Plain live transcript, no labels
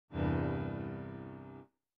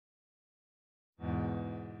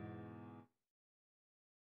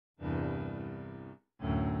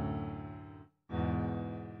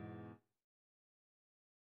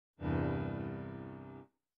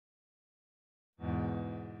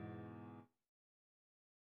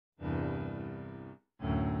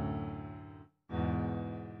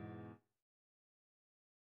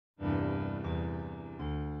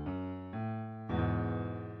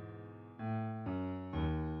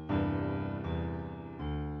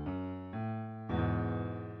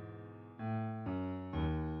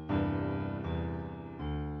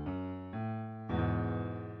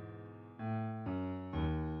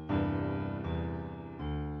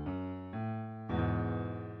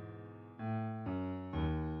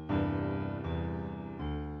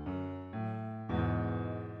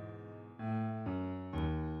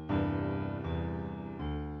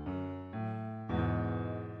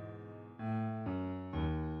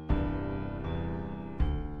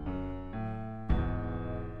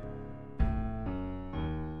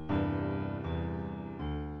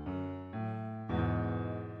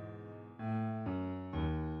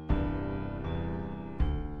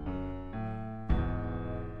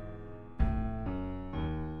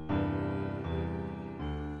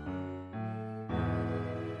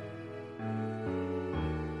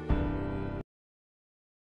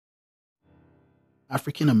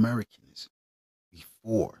African Americans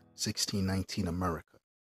before 1619 America,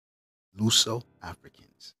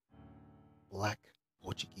 Luso-Africans, Black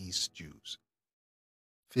Portuguese Jews,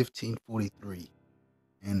 1543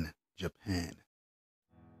 in Japan.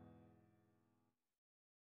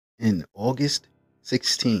 In August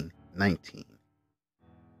 1619,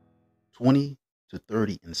 20 to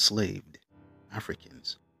 30 enslaved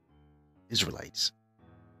Africans, Israelites,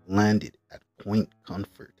 landed at Point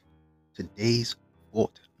Comfort, today's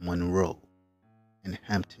Fort Monroe, in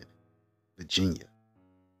Hampton, Virginia,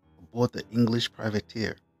 aboard the English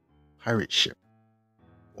privateer pirate ship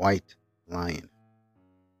White Lion.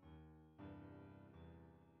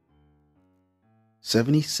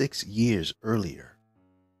 76 years earlier,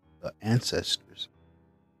 the ancestors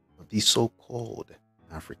of these so-called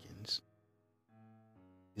Africans,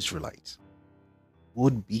 Israelites,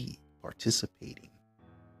 would be participating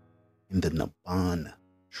in the Naban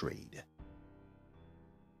trade.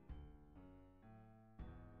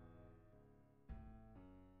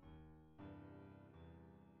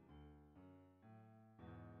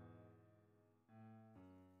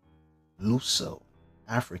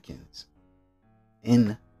 Luso-Africans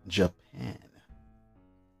in Japan,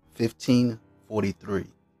 1543.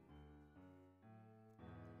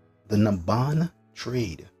 The Naban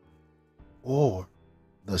trade, or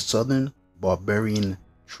the Southern Barbarian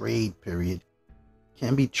trade period,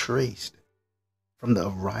 can be traced from the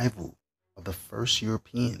arrival of the first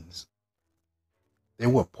Europeans. There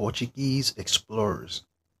were Portuguese explorers,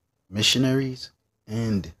 missionaries,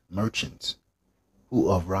 and merchants who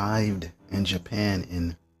arrived in Japan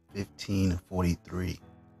in 1543.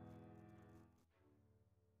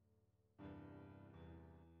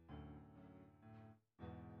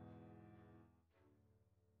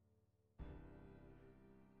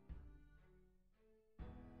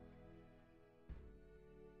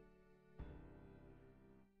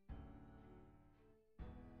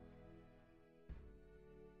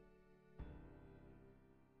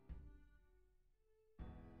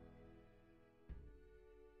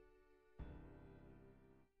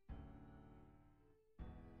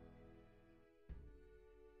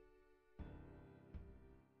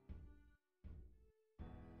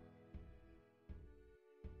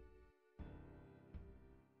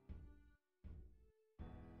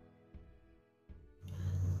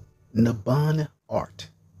 Naban art,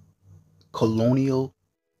 colonial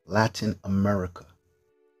Latin America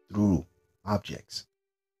through objects.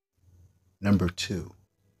 Number 2.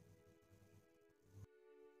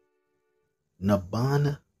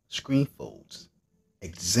 Naban screen folds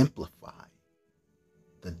exemplify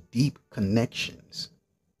the deep connections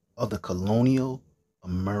of the colonial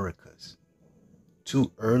Americas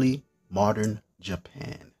to early modern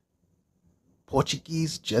Japan.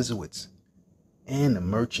 Portuguese Jesuits and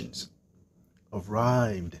merchants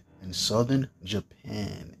arrived in southern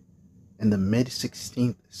Japan in the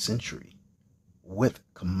mid-16th century with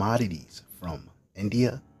commodities from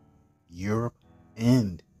India, Europe,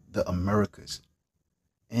 and the Americas,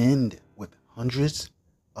 and with hundreds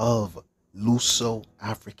of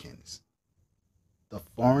Luso-Africans. The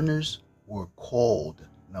foreigners were called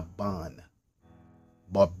Naban,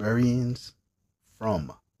 barbarians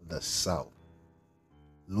from the south,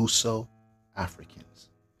 Luso-Africans.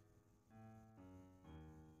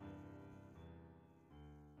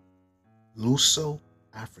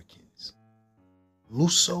 Luso-Africans.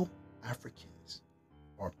 Luso-Africans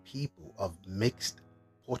are people of mixed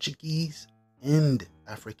Portuguese and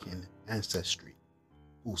African ancestry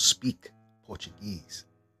who speak Portuguese.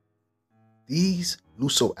 These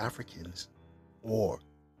Luso-Africans, or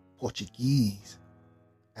Portuguese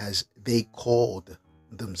as they called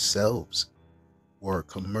themselves, were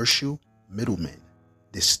commercial middlemen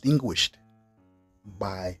distinguished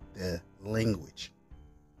by their language,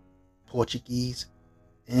 Portuguese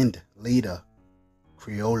and later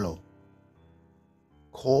Creole,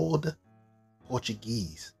 called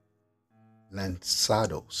Portuguese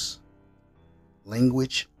lançados,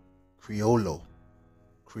 language Creole,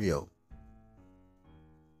 Creole.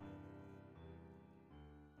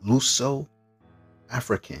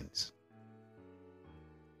 Luso-Africans.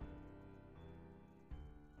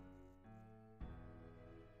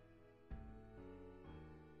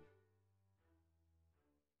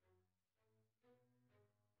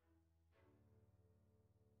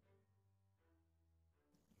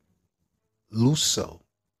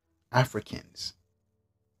 Luso-Africans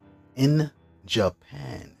in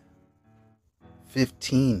Japan,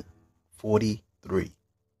 1543.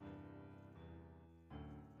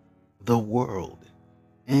 The world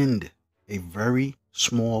and a very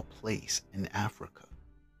small place in Africa.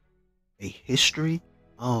 A history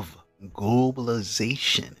of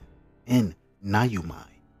Globalization in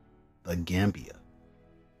Niamey, The Gambia,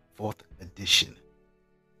 4th edition.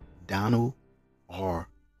 Donald R.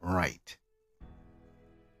 Wright.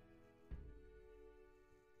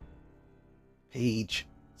 Page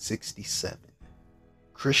 67.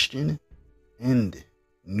 Christian and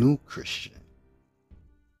New Christian,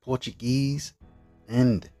 Portuguese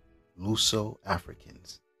and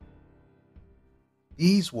Luso-Africans.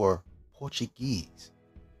 These were Portuguese,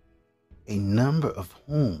 a number of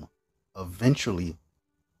whom eventually,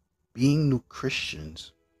 being New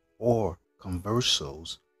Christians or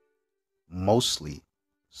conversos, mostly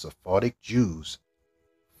Sephardic Jews,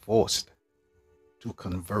 forced to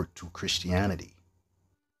convert to Christianity,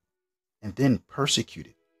 and then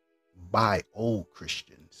persecuted by old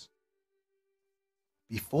Christians.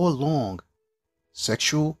 Before long,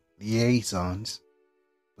 sexual liaisons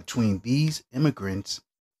between these immigrants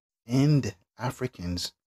and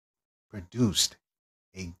Africans produced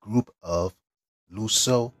a group of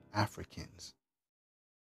Luso-Africans.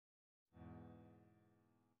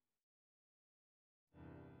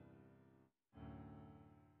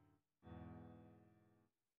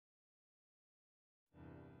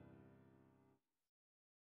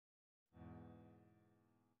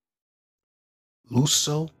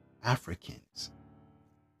 Luso-Africans.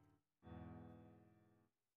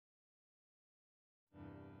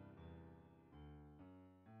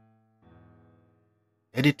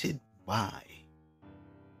 Edited by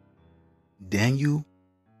Daniel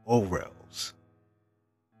Orwells,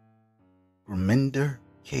 Gurminder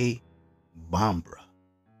K. Bambra,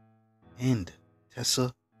 and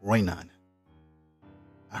Tessa Raynon.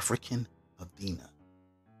 African Athena.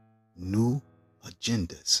 New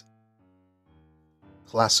Agendas.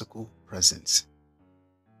 Classical Presence.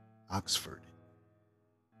 Oxford.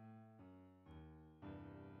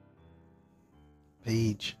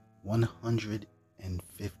 Page 150.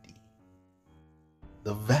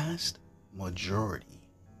 The vast majority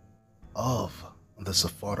of the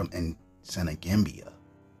Sephardim and Senegambia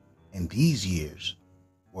in these years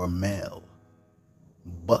were male,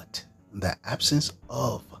 but the absence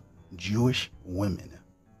of Jewish women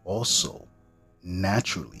also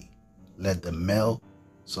naturally led the male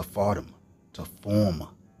Sephardim to form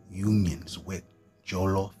unions with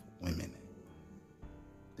Jolof women.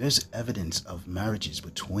 There's evidence of marriages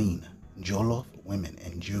between Jolof women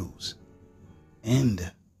and Jews,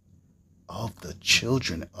 and of the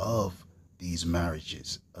children of these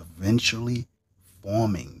marriages eventually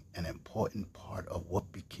forming an important part of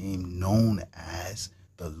what became known as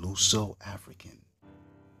the Luso-African.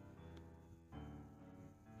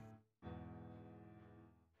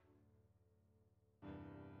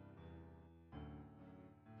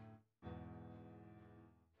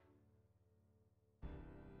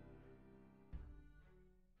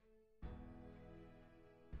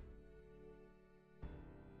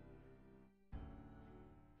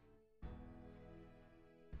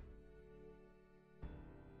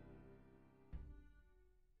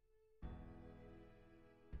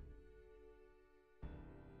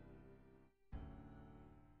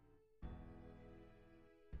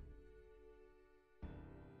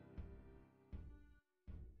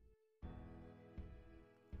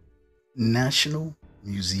 National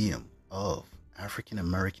Museum of African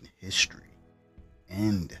American History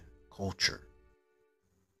and Culture.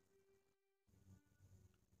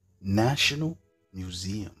 National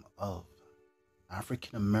Museum of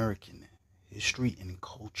African American History and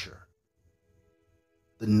Culture.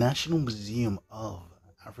 The National Museum of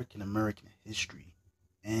African American History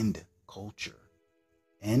and Culture,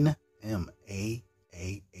 NMAAHC,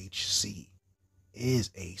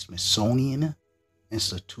 is a Smithsonian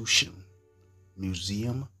Institution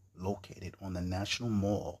museum located on the National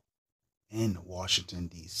Mall in Washington,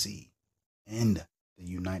 D.C., in the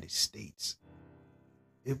United States.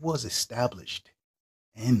 It was established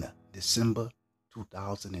in December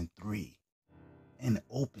 2003 and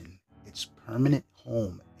opened its permanent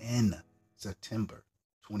home in September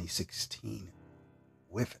 2016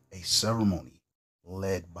 with a ceremony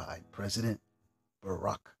led by President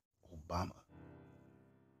Barack Obama.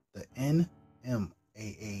 The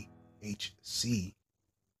NMAAHC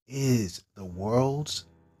is the world's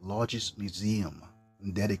largest museum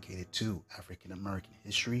dedicated to African American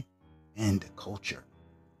history and culture.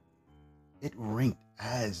 It ranked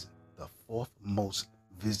as the 4th most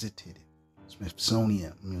visited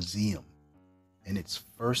Smithsonian Museum in its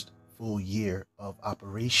first full year of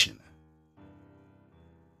operation.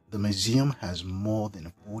 The museum has more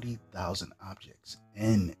than 40,000 objects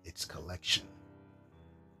in its collection.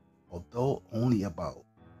 Although only about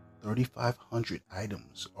 3,500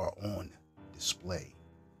 items are on display,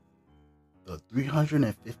 the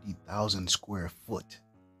 350,000 square foot,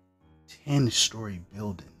 10-story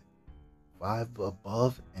building, 5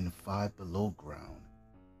 above and 5 below ground,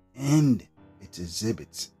 and its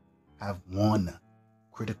exhibits have won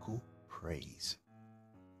critical praise.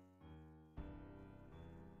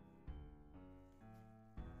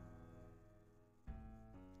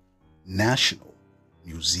 National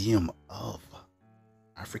Museum of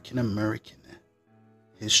African American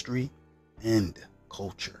History and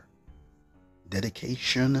Culture.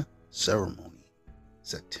 Dedication Ceremony,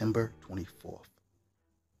 September 24th,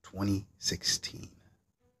 2016.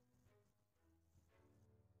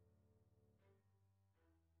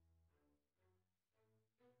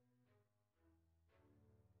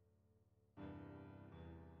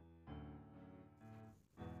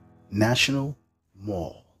 National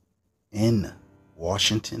Mall in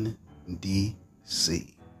Washington,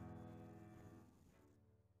 D.C.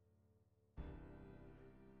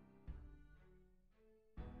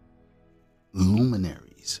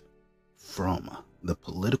 Luminaries from the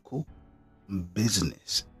political,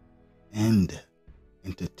 business, and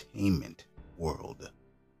entertainment world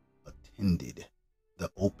attended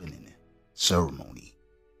the opening ceremony.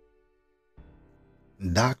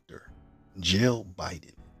 Dr. Jill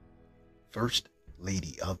Biden, First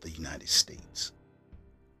Lady of the United States.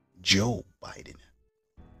 Joe Biden,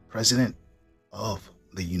 President of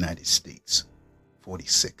the United States,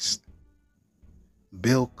 46th.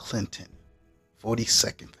 Bill Clinton,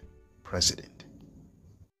 42nd President.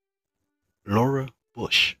 Laura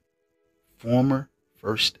Bush, former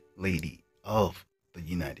First Lady of the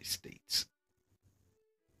United States.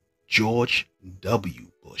 George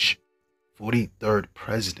W. Bush, 43rd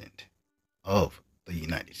President of the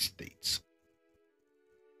United States.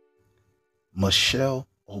 Michelle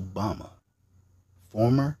Obama,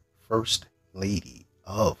 former First Lady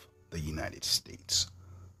of the United States.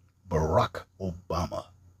 Barack Obama,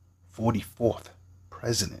 44th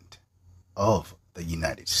President of the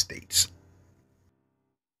United States.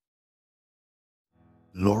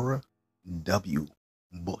 Laura W.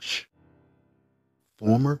 Bush,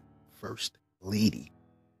 former First Lady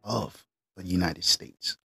of the United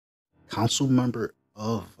States, Council Member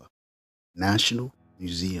of National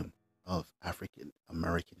Museum of African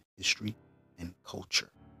American History and Culture,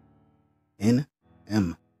 NMAAHC.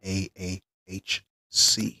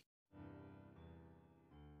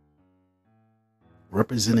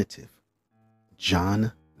 Representative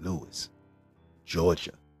John Lewis,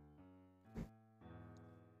 Georgia.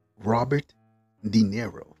 Robert De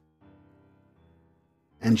Niro,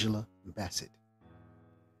 Angela Bassett.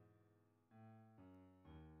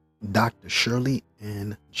 Dr. Shirley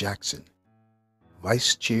Ann Jackson,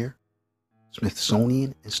 Vice Chair,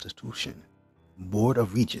 Smithsonian Institution, Board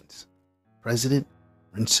of Regents, President,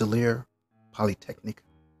 Rensselaer Polytechnic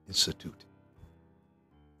Institute.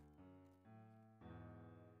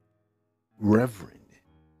 Reverend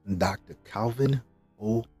Dr. Calvin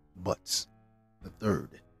O. Butts III,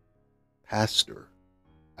 Pastor,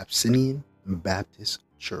 Abyssinian Baptist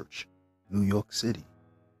Church, New York City,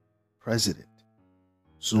 President,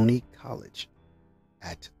 SUNY College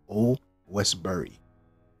at Old Westbury.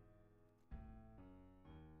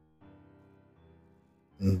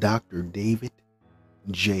 Dr. David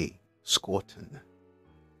J. Scorton,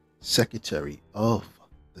 Secretary of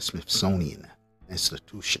the Smithsonian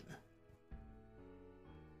Institution.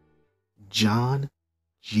 John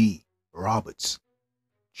G. Roberts,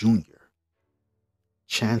 Jr.,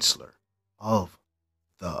 Chancellor of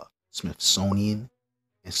the Smithsonian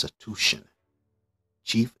Institution,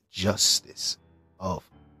 Chief Justice of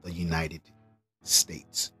the United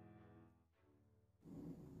States.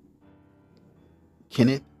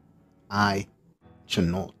 Kenneth I.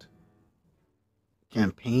 Chenault,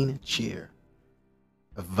 Campaign Chair,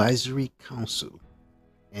 Advisory Council,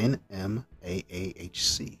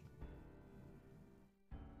 NMAAHC.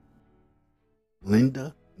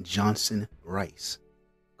 Linda Johnson Rice,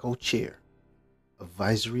 Co-Chair,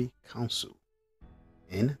 Advisory Council,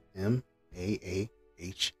 NMAAHC.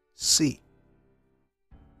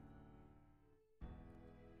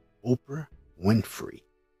 Oprah Winfrey,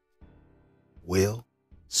 Will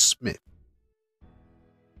Smith,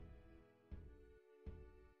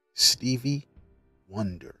 Stevie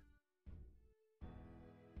Wonder,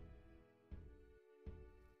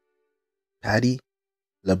 Patti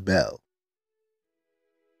LaBelle,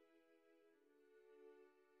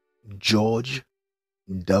 George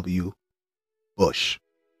W. Bush,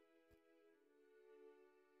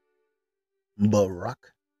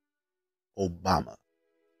 Barack Obama,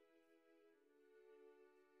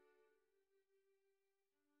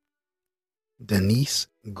 Denise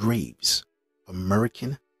Graves,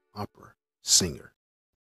 American opera singer.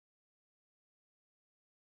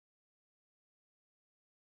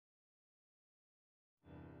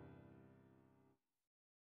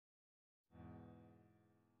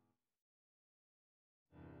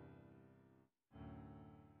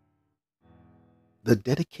 The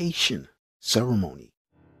dedication ceremony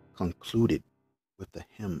concluded with the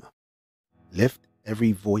hymn, Lift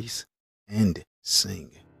Every Voice and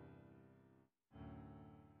Sing.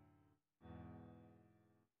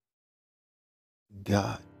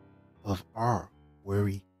 God of our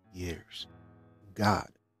weary years, God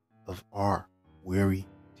of our weary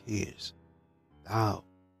tears, Thou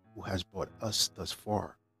who has brought us thus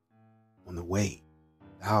far on the way,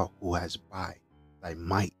 Thou who has by Thy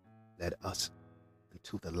might led us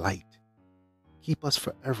into the light, keep us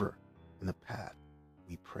forever in the path,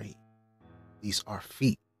 we pray. These our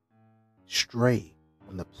feet stray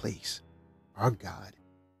from the place, our God,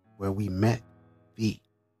 where we met Thee.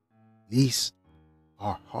 These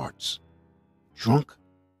our hearts, drunk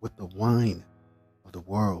with the wine of the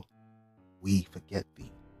world, we forget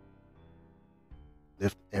Thee.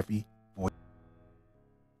 Lift every voice.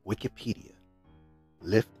 Wikipedia.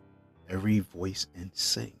 Lift every voice and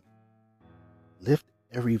sing. Lift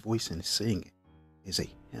every voice and sing is a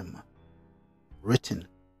hymn written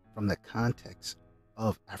from the context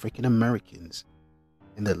of African Americans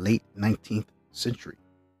in the late 19th century.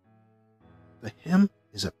 The hymn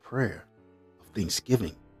is a prayer of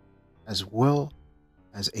thanksgiving as well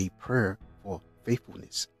as a prayer for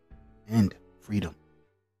faithfulness and freedom,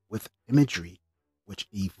 with imagery which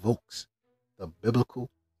evokes the biblical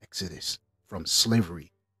exodus from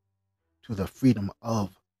slavery to the freedom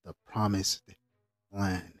of the promised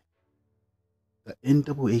land. The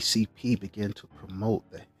NAACP began to promote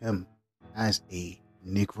the hymn as a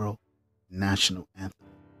Negro national anthem.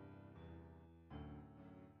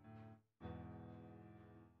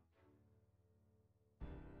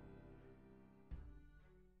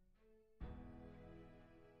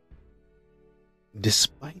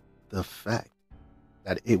 Despite the fact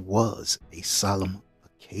that it was a solemn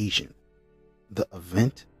occasion, the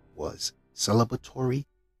event was celebratory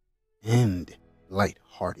and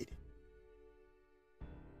light-hearted.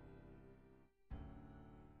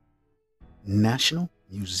 National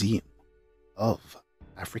Museum of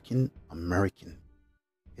African American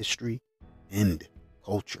History and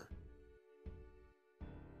Culture.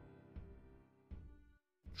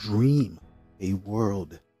 Dream a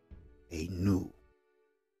world anew.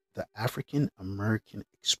 The African American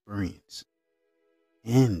experience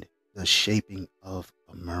and the shaping of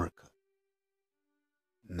America.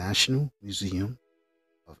 National Museum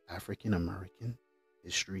of African American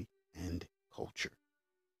History and Culture.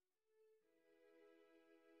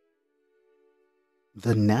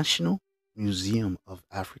 The National Museum of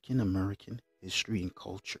African American History and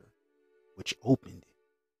Culture, which opened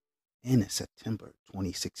in September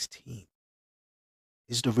 2016,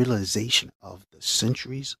 is the realization of the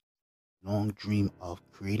centuries-long dream of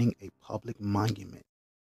creating a public monument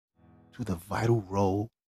to the vital role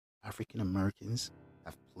African Americans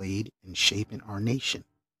have played in shaping our nation.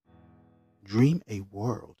 Dream a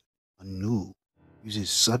World Anew uses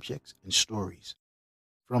subjects and stories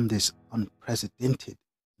from this unprecedented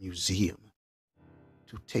museum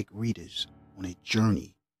to take readers on a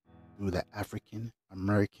journey through the African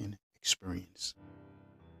American experience.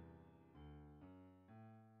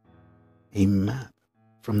 A map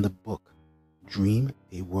from the book Dream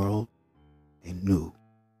a World Anew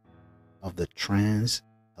of the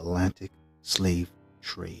transatlantic slave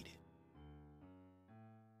trade.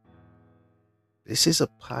 This is a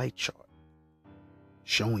pie chart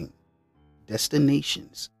showing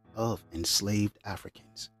destinations of enslaved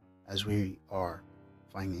Africans. As we are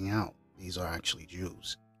finding out, these are actually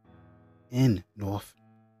Jews in North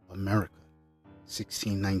America,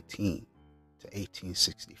 1619 to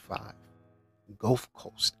 1865. Gulf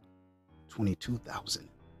Coast, 22,000.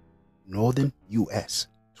 Northern U.S.,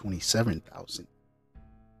 27,000.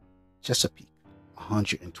 Chesapeake,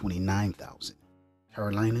 129,000.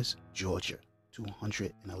 Carolinas, Georgia,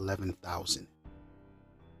 211,000.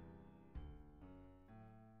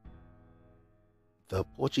 The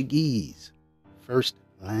Portuguese first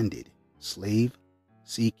landed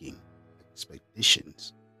slave-seeking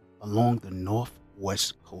expeditions along the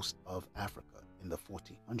northwest coast of Africa in the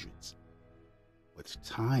 1400s. With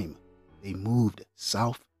time, they moved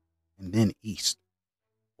south and then east,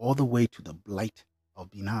 all the way to the Bight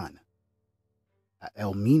of Benin. At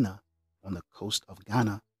Elmina, on the coast of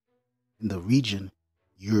Ghana, in the region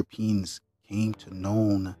Europeans came to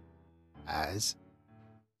know as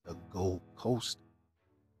the Gold Coast,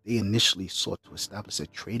 they initially sought to establish a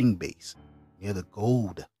trading base near the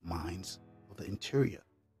gold mines of the interior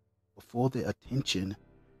before their attention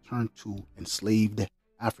turned to enslaved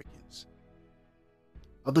Africans.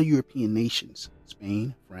 Other European nations,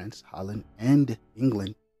 Spain, France, Holland, and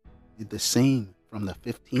England, did the same from the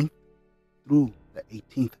 15th through the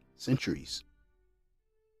 18th centuries,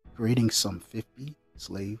 creating some 50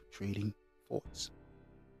 slave trading forts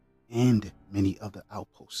and many other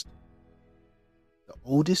outposts. The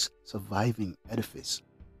oldest surviving edifice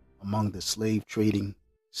among the slave trading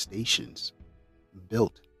stations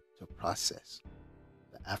built to process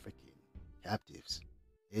the African captives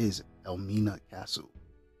is Elmina Castle.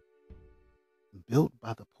 Built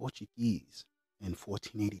by the Portuguese in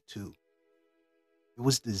 1482, it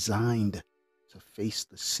was designed to face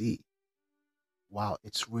the sea, while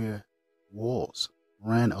its rear walls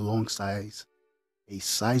ran alongside a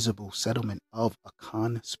sizable settlement of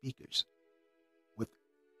Akan speakers with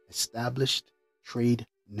established trade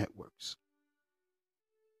networks.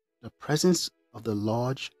 The presence of the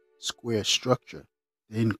large square structure,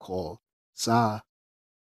 then called Sa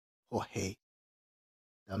Jorge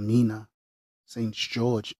da Mina, St.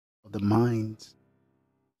 George of the Mines,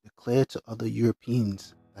 declared to other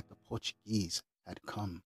Europeans that the Portuguese had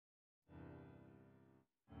come.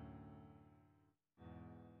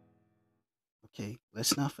 Okay,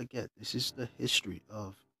 let's not forget, this is the history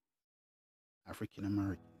of African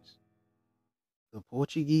Americans. The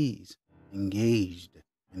Portuguese engaged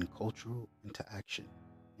in cultural interaction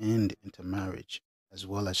and intermarriage, as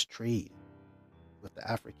well as trade with the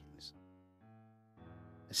Africans,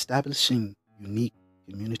 establishing unique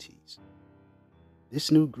communities.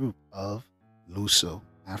 This new group of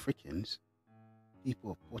Luso-Africans,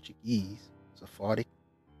 people of Portuguese, Sephardic,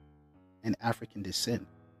 and African descent,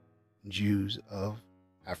 Jews of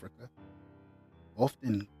Africa,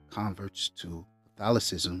 often converts to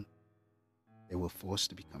Catholicism. They were forced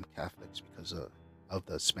to become Catholics because of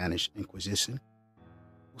the Spanish Inquisition,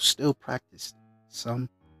 who still practiced some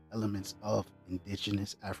elements of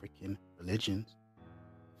indigenous African religions,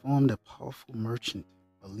 formed a powerful merchant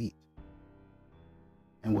elite,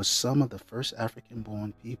 and was some of the first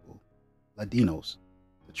African-born people, Latinos,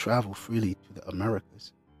 to travel freely to the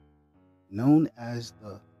Americas. Known as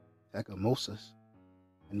the Tagamosas,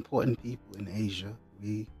 important people in Asia,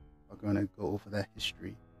 we are going to go over that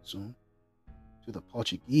history soon. To the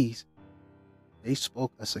Portuguese, they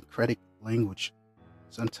spoke a syncretic language,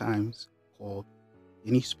 sometimes called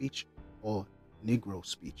Guinea speech or Negro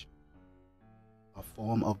speech, a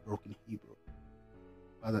form of broken Hebrew.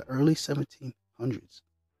 By the early 1700s,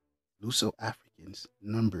 Luso-Africans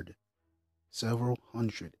numbered several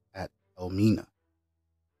hundred at Elmina,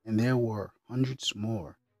 and there were hundreds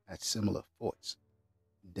more at similar forts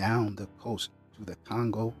down the coast to the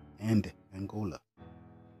Congo and Angola.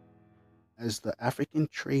 As the African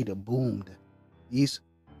trade boomed, these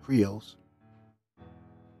Creoles,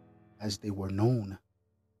 as they were known,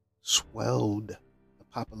 swelled the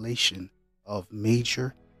population of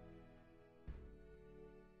major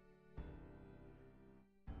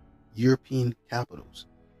European capitals: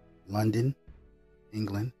 London,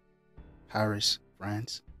 England, Paris,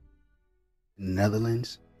 France, the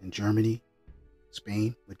Netherlands and Germany,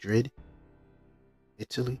 Spain, Madrid,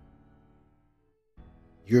 Italy.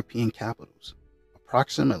 European capitals.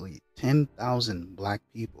 Approximately 10,000 black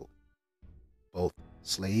people, both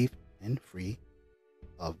slave and free,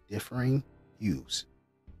 of differing hues.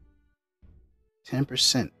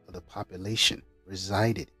 10% of the population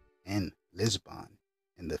resided in Lisbon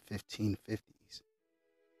in the 1550s.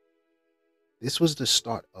 This was the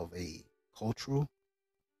start of a cultural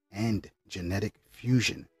and genetic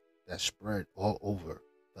fusion that spread all over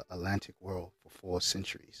the Atlantic world for 4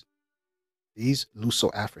 centuries. These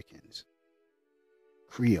Luso-Africans,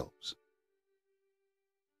 Creoles,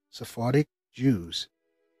 Sephardic Jews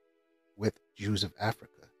with Jews of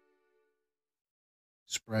Africa,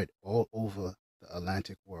 spread all over the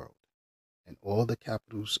Atlantic world and all the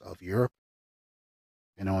capitals of Europe,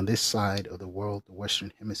 and on this side of the world, the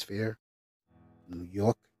Western Hemisphere, New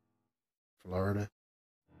York, Florida,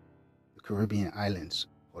 the Caribbean islands,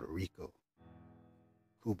 Puerto Rico,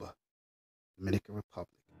 Cuba, Dominican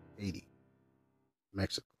Republic, Haiti,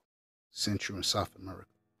 Mexico, Central and South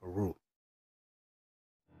America, Peru.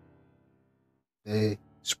 They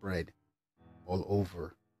spread all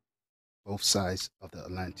over both sides of the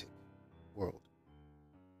Atlantic world.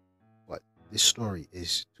 But this story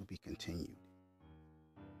is to be continued.